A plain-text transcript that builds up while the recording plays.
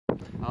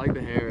I like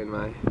the hair in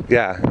my...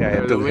 Yeah,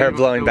 the hair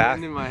blowing back.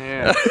 The wind in my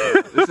hair.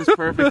 This is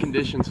perfect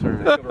conditions for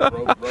me.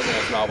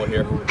 Novel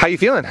here. How you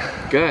feeling?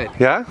 Good.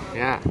 Yeah?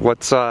 Yeah.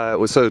 What's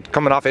so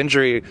coming off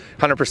injury,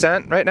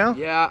 100% right now?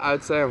 Yeah, I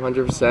would say I'm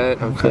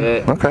 100%. I'm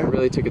fit. Okay. I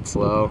really took it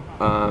slow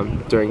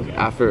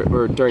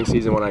during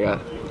season when I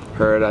got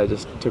hurt. I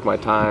just took my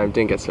time,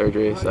 didn't get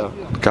surgery, so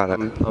got it.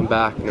 I'm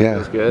back. And Yeah, it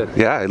feels good.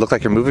 Yeah, it looked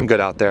like you're moving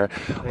good out there.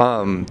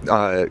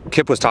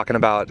 Kip was talking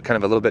about kind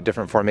of a little bit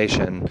different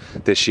formation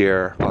this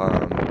year,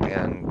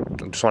 and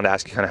I just wanted to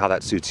ask you kind of how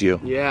that suits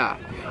you. Yeah.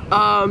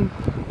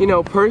 You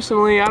know,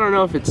 personally, I don't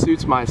know if it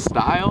suits my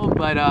style,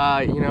 but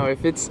you know,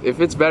 if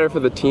it's better for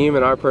the team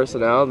and our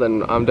personnel,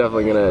 then I'm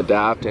definitely gonna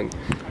adapt.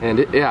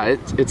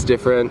 It's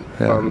different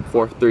from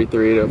 4-3-3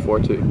 to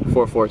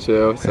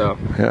 4-4-2. So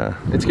yeah,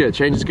 it's good.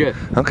 Change is good.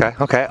 Okay.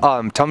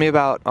 Tell me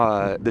about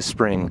this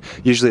spring.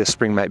 Usually a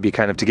spring might be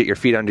kind of to get your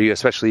feet under you,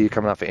 especially you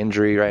coming off an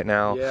injury right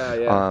now.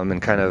 Yeah.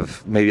 And kind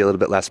of maybe a little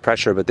bit less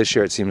pressure. But this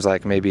year it seems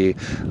like maybe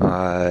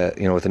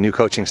you know, with a new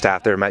coaching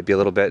staff, there might be a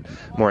little bit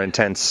more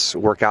intense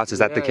workouts. Is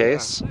that the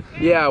case?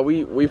 Yeah,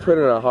 we put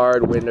in a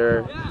hard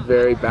winter,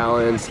 very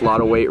balanced, a lot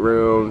of weight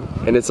room,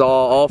 and it's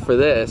all for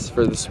the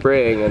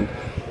spring.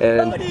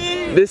 And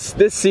this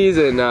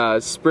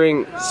season,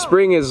 spring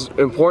is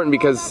important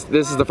because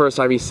this is the first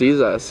time he sees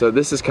us. So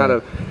this is kind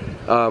of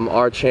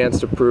our chance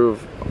to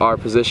prove our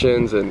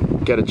positions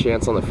and get a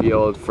chance on the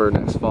field for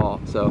next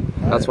fall. So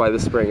that's why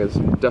this spring is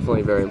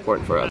definitely very important for us.